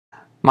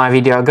My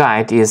video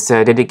guide is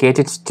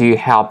dedicated to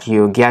help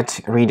you get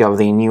rid of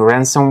the new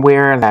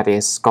ransomware that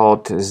is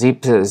called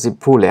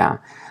ZipZipulya.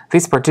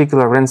 This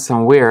particular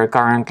ransomware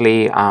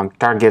currently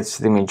targets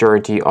the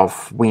majority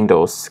of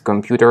Windows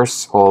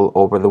computers all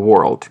over the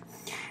world.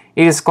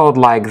 It is called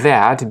like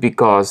that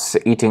because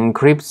it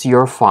encrypts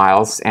your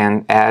files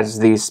and adds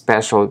this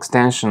special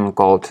extension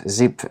called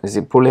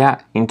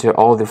ZipZipulya into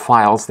all the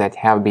files that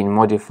have been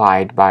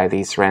modified by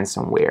this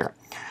ransomware.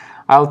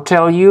 I'll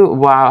tell you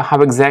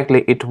how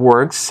exactly it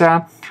works.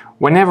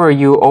 Whenever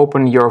you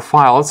open your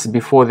files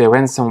before the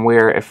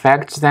ransomware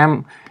affects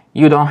them,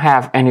 you don't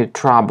have any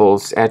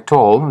troubles at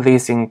all.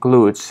 This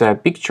includes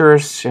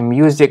pictures,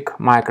 music,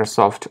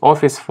 Microsoft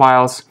Office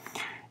files,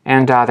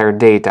 and other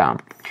data.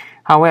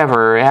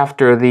 However,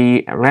 after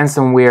the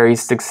ransomware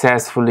is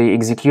successfully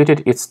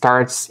executed, it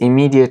starts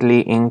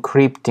immediately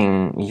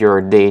encrypting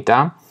your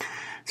data.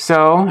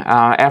 So,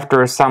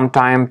 after some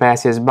time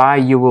passes by,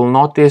 you will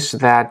notice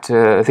that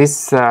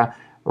this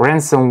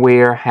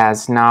ransomware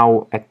has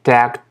now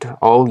attacked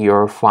all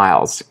your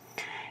files.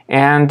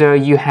 And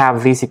you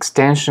have this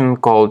extension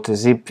called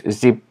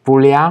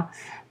ZipZipulya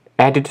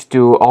added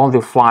to all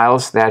the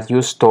files that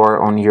you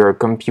store on your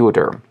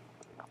computer.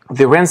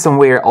 The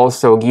ransomware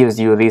also gives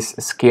you this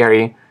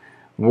scary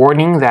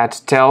warning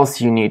that tells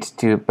you need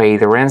to pay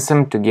the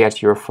ransom to get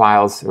your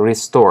files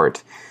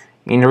restored.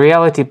 In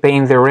reality,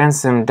 paying the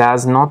ransom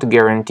does not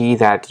guarantee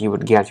that you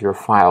would get your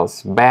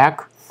files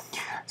back.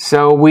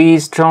 So we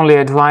strongly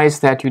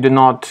advise that you do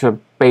not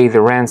pay the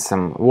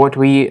ransom. What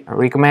we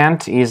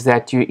recommend is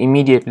that you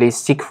immediately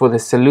seek for the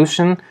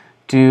solution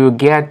to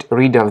get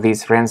rid of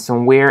this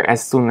ransomware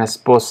as soon as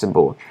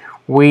possible.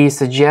 We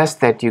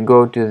suggest that you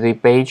go to the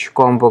page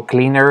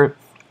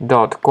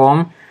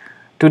combocleaner.com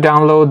to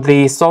download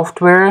the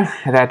software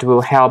that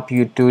will help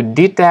you to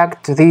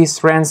detect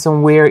this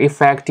ransomware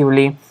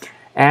effectively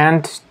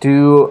and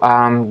to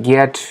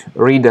get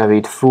rid of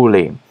it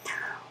fully.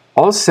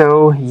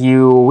 Also,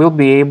 you will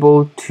be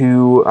able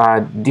to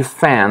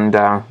defend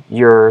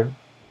your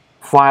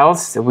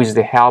files with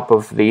the help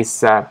of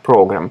this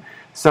program.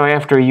 So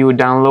after you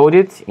download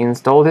it,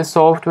 install the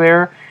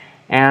software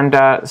and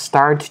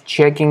start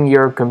checking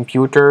your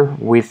computer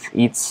with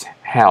its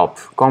help.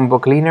 Combo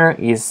Cleaner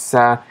is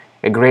a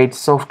great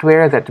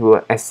software that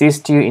will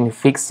assist you in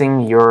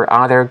fixing your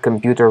other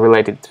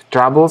computer-related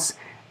troubles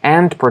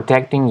and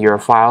protecting your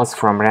files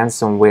from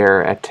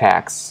ransomware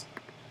attacks.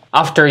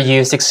 After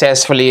you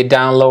successfully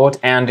download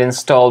and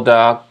install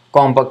the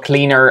Combo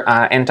Cleaner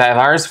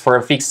antivirus for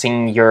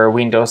fixing your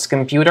Windows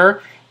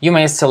computer, you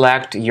may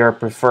select your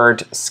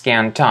preferred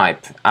scan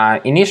type.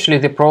 Initially,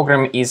 the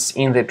program is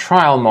in the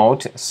trial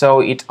mode,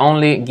 so it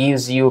only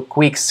gives you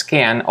quick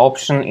scan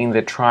option in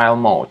the trial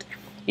mode.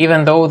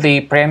 Even though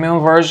the premium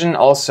version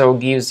also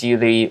gives you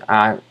the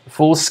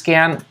full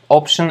scan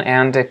option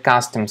and a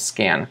custom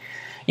scan.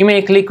 You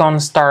may click on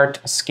Start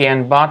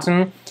Scan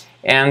button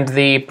and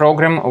the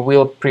program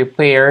will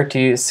prepare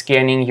to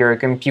scanning your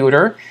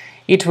computer.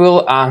 It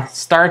will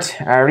start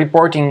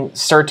reporting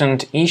certain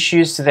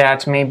issues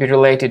that may be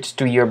related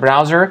to your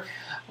browser,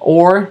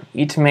 or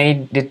it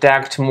may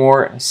detect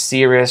more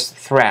serious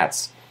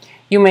threats.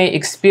 You may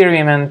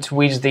experiment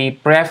with the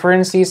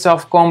preferences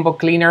of Combo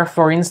Cleaner.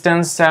 For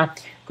instance,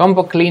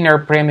 Combo Cleaner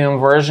Premium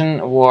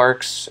version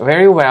works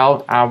very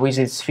well with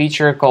its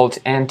feature called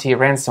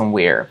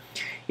anti-ransomware.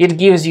 It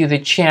gives you the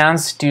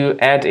chance to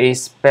add a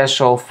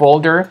special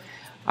folder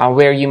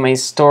where you may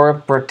store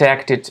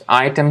protected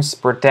items,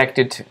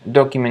 protected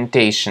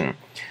documentation.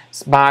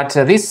 But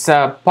this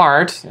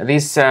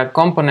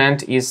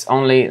component is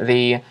only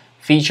the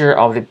feature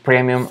of the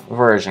premium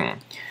version.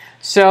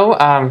 So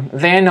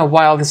then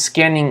while the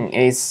scanning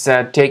is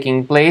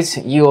taking place,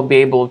 you will be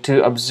able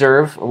to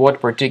observe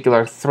what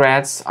particular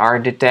threats are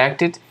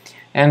detected.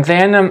 And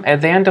then at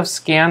the end of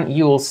scan,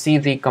 you will see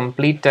the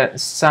complete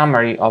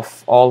summary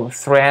of all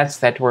threats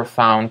that were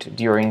found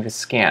during the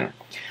scan.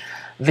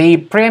 The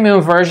premium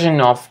version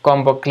of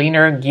Combo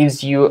Cleaner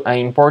gives you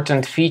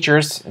important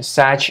features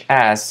such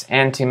as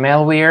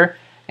anti-malware,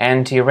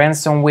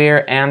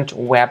 anti-ransomware, and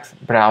web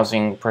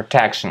browsing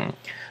protection.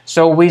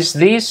 So with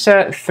these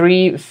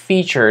three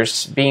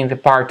features being the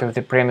part of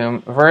the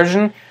premium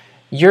version,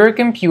 your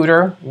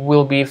computer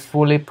will be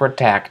fully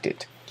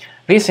protected.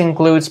 This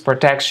includes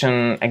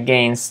protection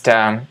against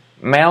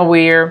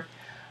malware,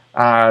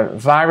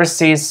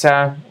 viruses,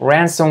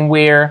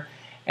 ransomware,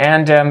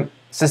 and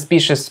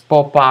suspicious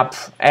pop-up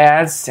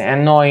ads,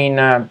 annoying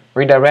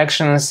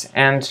redirections,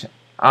 and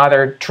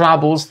other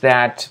troubles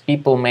that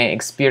people may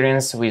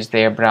experience with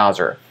their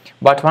browser.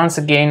 But once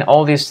again,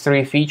 all these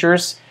three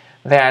features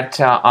that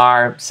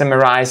are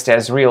summarized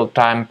as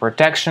real-time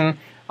protection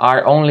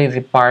are only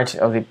the part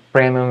of the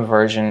premium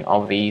version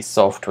of the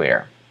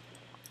software.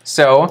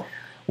 So,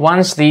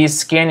 once the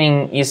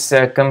scanning is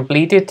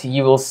completed,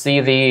 you will see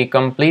the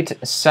complete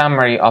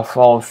summary of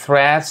all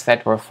threats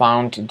that were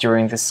found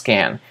during the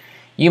scan.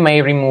 You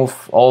may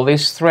remove all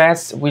these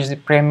threats with the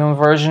premium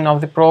version of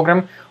the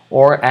program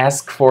or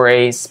ask for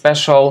a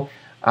special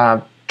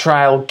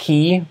trial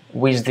key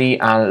with the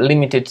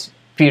limited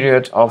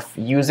period of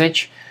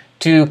usage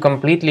to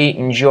completely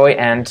enjoy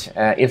and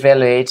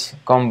evaluate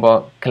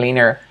Combo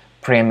Cleaner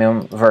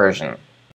Premium version.